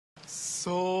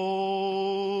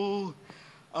So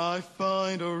I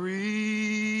find a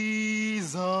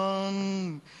reason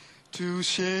to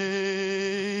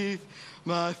shave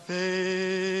my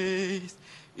face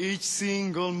each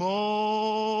single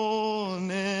morning.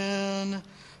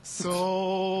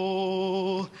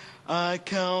 So I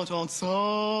count on someone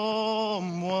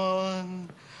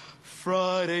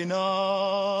Friday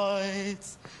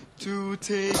nights to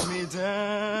take me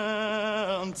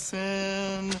dancing.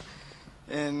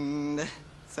 And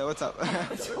so what's up?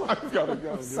 I gotta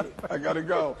go, dude. I gotta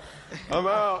go. I'm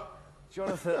out.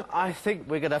 Jonathan, I think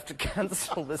we're going to have to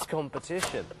cancel this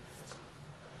competition.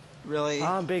 Really?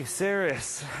 I'm being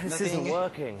serious. This isn't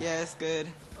working. Yeah, it's good.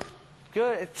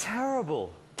 Good? It's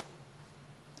terrible.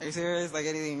 Are you serious? Like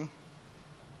anything?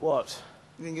 What?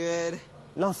 Anything good?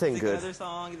 Nothing Think good. Another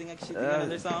song? You think I should think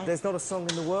another song? There's not a song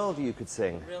in the world you could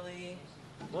sing. Really?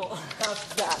 Well, how's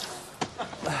that?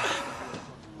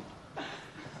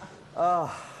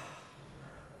 I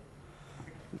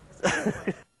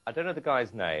don't know the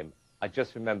guy's name. I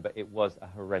just remember it was a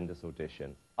horrendous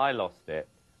audition. I lost it.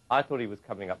 I thought he was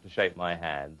coming up to shake my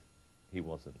hand. He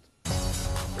wasn't.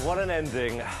 What an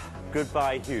ending.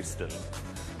 Goodbye, Houston.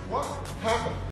 What happened?